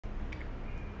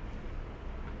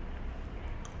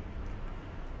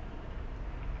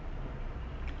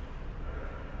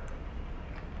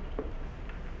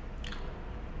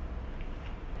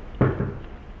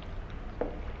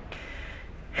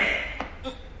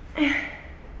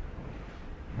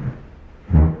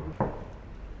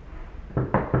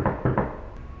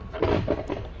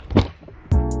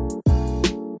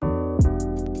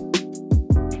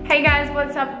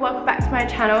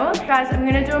channel. Guys, I'm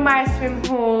gonna do a Myra Swim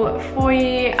haul for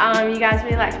you. You guys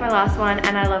really liked my last one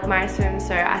and I love Myra Swim,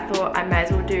 so I thought I may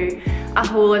as well do a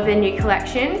haul of their new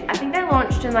collection. I think they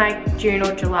launched in like June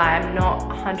or July, I'm not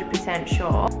 100%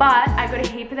 sure. But I got a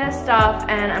heap of their stuff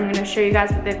and I'm gonna show you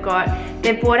guys what they've got.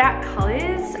 They've brought out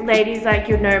colors. Ladies, like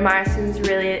you'll know Myra Swim's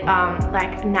really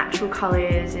like natural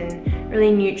colors and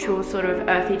really neutral sort of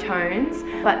earthy tones,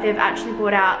 but they've actually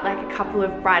brought out like a couple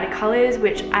of brighter colors,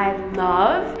 which I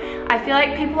love. I feel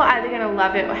like people are either gonna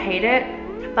love it or hate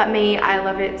it, but me, I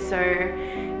love it, so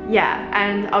yeah.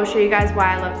 And I'll show you guys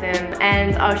why I love them,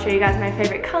 and I'll show you guys my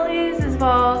favorite colors as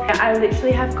well. I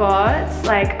literally have got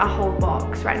like a whole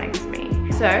box right next to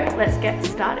me, so let's get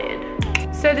started.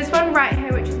 So this one right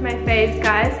here, which is my faves,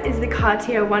 guys, is the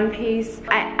Cartier one piece.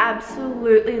 I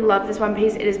absolutely love this one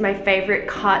piece. It is my favorite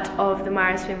cut of the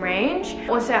Myra Swim range.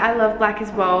 Also, I love black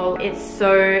as well. It's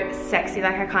so sexy,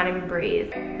 like I can't even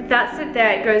breathe. That's it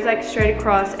there. It goes like straight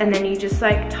across and then you just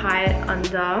like tie it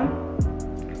under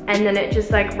and then it just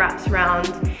like wraps around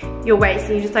your waist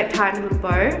and you just like tie it in a little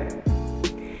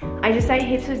bow. I just ate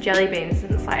heaps of jelly beans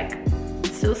and it's like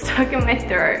still stuck in my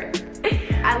throat.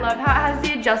 I love how it has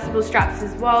the adjustable straps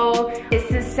as well. It's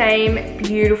the same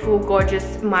beautiful,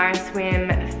 gorgeous Myra Swim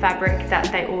fabric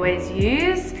that they always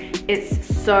use. It's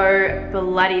so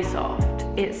bloody soft.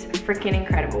 It's freaking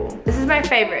incredible. This is my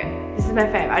favorite. This is my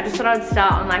favorite. I just thought I'd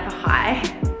start on like a high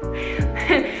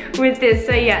with this.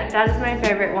 So yeah, that is my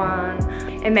favorite one.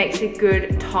 It makes a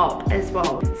good top as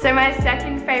well. So my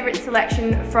second favorite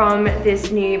selection from this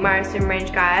new Myra Swim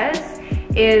range, guys,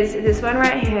 is this one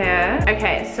right here.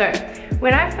 Okay, so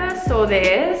when I first saw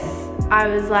this, I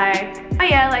was like, oh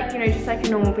yeah, like, you know, just like a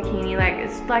normal bikini, like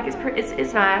it's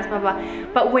nice, blah blah.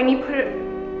 But when you put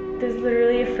it, there's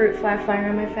literally a fruit fly flying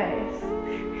around my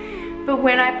face. But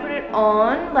when I put it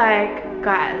on, like,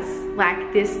 guys,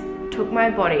 like this took my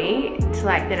body to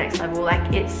like the next level.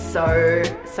 Like it's so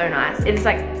nice. It's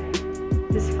like,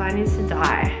 this fly needs to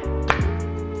die.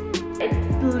 It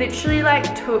literally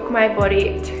like took my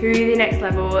body to the next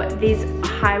level. These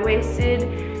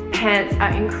high-waisted pants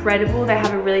are incredible. They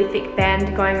have a really thick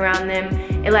band going around them.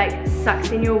 It like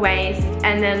sucks in your waist,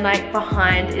 and then like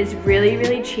behind is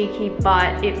really cheeky,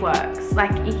 but it works.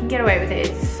 Like you can get away with it.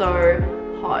 It's so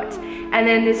hot. And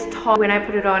then this top, when I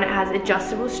put it on, it has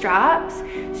adjustable straps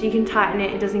so you can tighten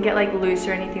it. It doesn't get like loose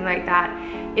or anything like that.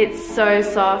 It's so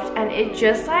soft and it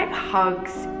just like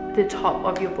hugs the top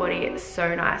of your body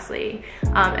so nicely.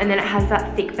 And then it has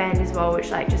that thick band as well, which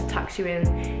like just tucks you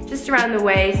in just around the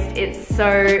waist.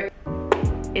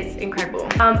 It's incredible.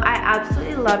 I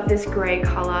absolutely love this gray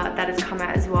color that has come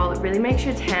out as well. It really makes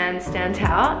your tan stand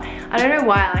out. I don't know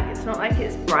why, like it's not like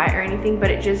it's bright or anything,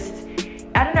 but it just,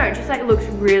 I don't know, it just like looks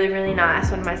really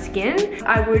nice on my skin.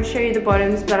 I would show you the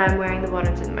bottoms, but I'm wearing the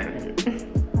bottoms at the moment.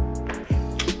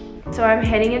 So I'm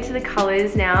heading into the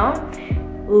colors now.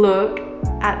 Look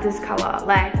at this color.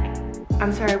 Like,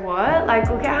 I'm sorry, what? Like,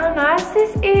 look at how nice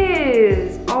this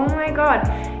is. Oh my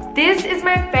god. This is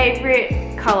my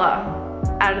favorite color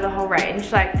out of the whole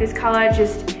range. Like, this color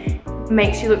just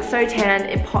makes you look so tan.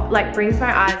 It like brings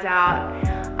my eyes out.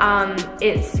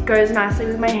 It goes nicely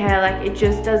with my hair. Like, it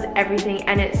just does everything,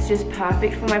 and it's just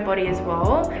perfect for my body as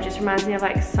well. It just reminds me of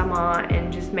like summer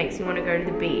and just makes me want to go to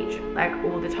the beach like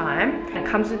all the time. And it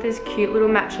comes with this cute little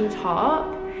matching top,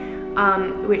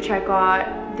 which I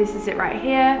got. This is it right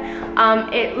here.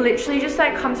 It literally just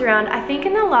like comes around. I think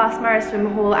in the last Myra Swim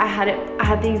haul I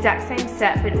had the exact same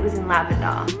set, but it was in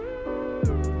lavender.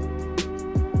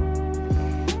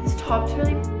 This top's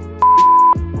really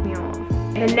me off.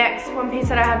 The next one piece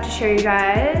that I have to show you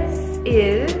guys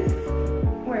is,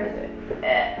 where is it?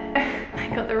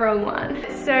 I got the wrong one.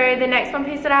 So the next one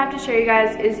piece that I have to show you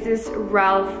guys is this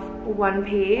Ralph one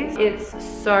piece. It's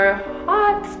so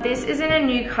hot. This is in a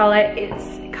new color.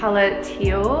 It's color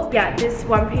teal. Yeah, this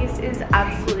one piece is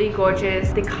absolutely gorgeous.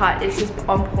 The cut is just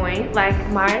on point. Like,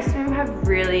 Myra Swim have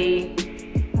really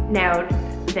nailed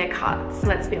their cuts,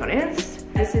 let's be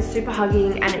honest. This is super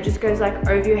hugging and it just goes like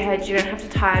over your head. You don't have to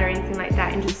tie it or anything like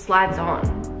that, and just slides on.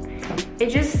 It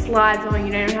just slides on,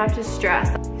 you don't even have to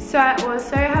stress. So I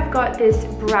also have got this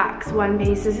Brax one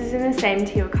piece. This is in the same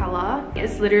teal color.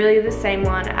 It's literally the same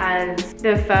one as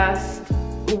the first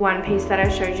one piece that I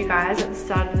showed you guys at the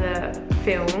start of the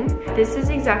film. This is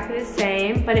exactly the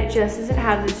same, but it just doesn't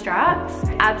have the straps.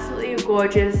 Absolutely a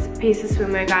gorgeous piece of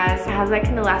swimwear, guys. It has like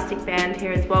an elastic band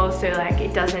here as well, so like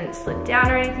it doesn't slip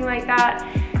down or anything like that.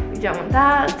 We don't want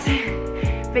that.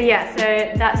 But yeah,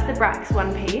 so that's the Brax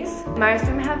one piece. Most of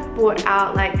them have brought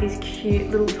out like these cute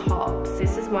little tops.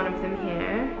 This is one of them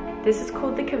here. This is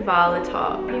called the Kavala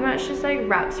top. Pretty much just like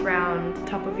wraps around the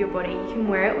top of your body. You can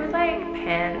wear it with like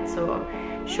pants or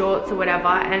shorts or whatever,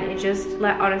 and it just,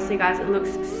 like, honestly guys, it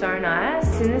looks so nice.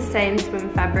 It's in the same swim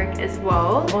fabric as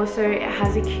well. Also, it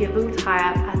has a cute little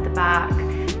tie-up at the back.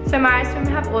 So Myra Swim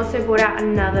have also brought out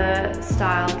another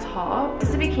style top. This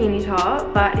is a bikini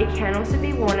top, but it can also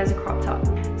be worn as a crop top.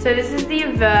 So this is the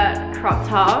Avert crop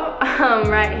top.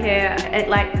 Right here, it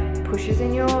like pushes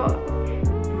in your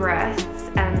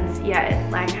breasts, and yeah, it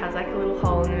like has like a little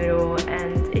hole in the middle,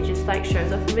 and it just like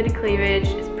shows off a bit of cleavage.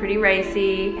 It's pretty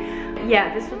racy.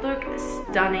 Yeah, this would look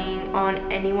stunning on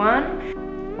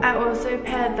anyone. I also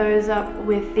paired those up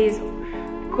with these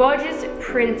gorgeous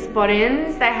Prince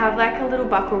bottoms. They have like a little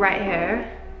buckle right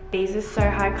here. These are so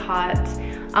high cut.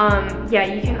 Yeah,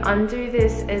 you can undo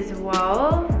this as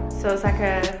well. So it's like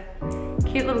a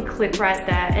cute little clip right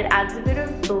there. It adds a bit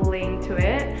of bling to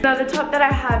it. The other top that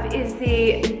I have is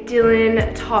the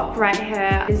Dylan top right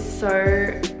here. It's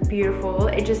so beautiful.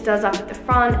 It just does up at the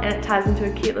front and it ties into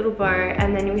a cute little bow,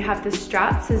 and then we have the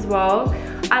straps as well.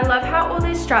 I love how all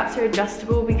these straps are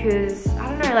adjustable because, I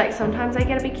don't know, like sometimes I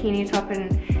get a bikini top and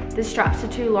the straps are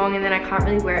too long and then I can't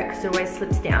really wear it because it always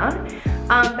slips down.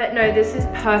 But no, this is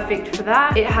perfect for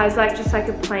that. It has like just like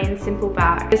a plain simple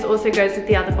back. This also goes with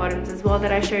the other bottoms as well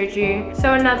that I showed you.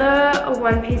 So another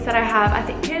one piece that I have, I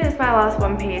think it is my last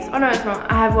one piece. Oh no, it's not.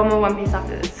 I have one more one piece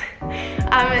after this.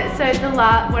 So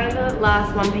one of the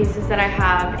last one pieces that I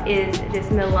have is this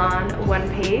Milan one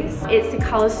piece. It's the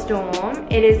color Storm.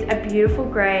 It is a beautiful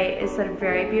gray. It's a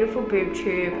very beautiful boob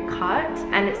tube cut,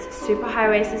 and it's super high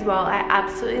waist as well. I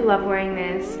absolutely love wearing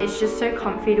this. It's just so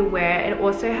comfy to wear. It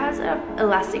also has an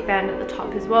elastic band at the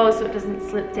top as well, so it doesn't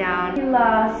slip down. The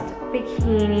last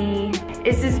bikini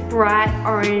is this bright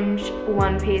orange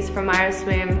one piece from Myra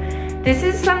Swim. This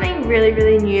is something really,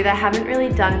 really new that I haven't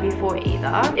really done before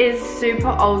either. It's super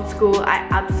old school. I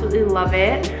absolutely love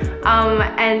it.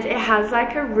 And it has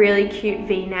like a really cute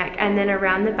V-neck, and then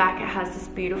around the back it has this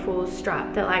beautiful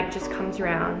strap that like just comes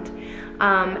around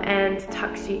and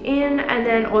tucks you in, and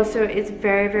then also it's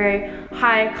very, very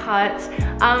high cut,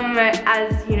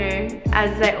 as you know,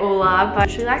 as they all are, but it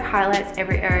actually like highlights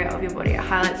every area of your body. It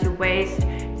highlights your waist,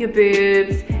 your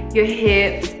boobs, your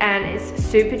hips, and it's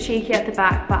super cheeky at the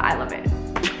back, but I love it.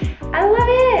 I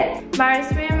love it! Myra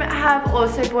Swim have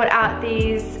also brought out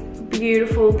these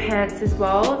beautiful pants as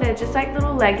well. They're just like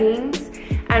little leggings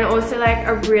and also like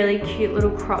a really cute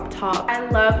little crop top. I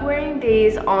love wearing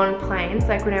these on planes,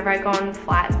 like whenever I go on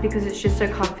flights, because it's just so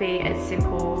comfy, it's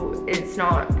simple, it's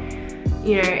not,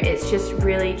 you know, it's just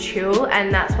really chill,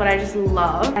 and that's what I just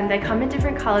love. And they come in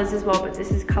different colors as well, but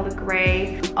this is color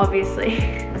gray,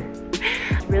 obviously.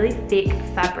 Really thick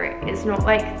fabric. It's not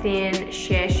like thin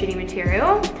sheer shitty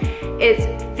material. It's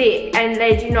thick and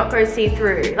they do not go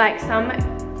see-through. Like some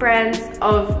brands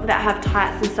that have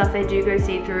tights and stuff, they do go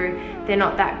see-through. They're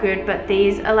not that good, but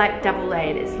these are like double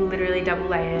layered. It's literally double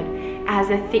layered. It has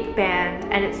a thick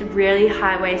band and it's really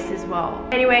high waist as well.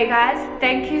 Anyway guys,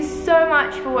 thank you so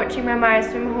much for watching my Myra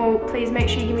Swim haul. Please make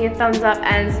sure you give me a thumbs up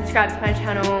and subscribe to my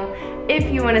channel if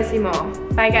you want to see more.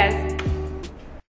 Bye guys.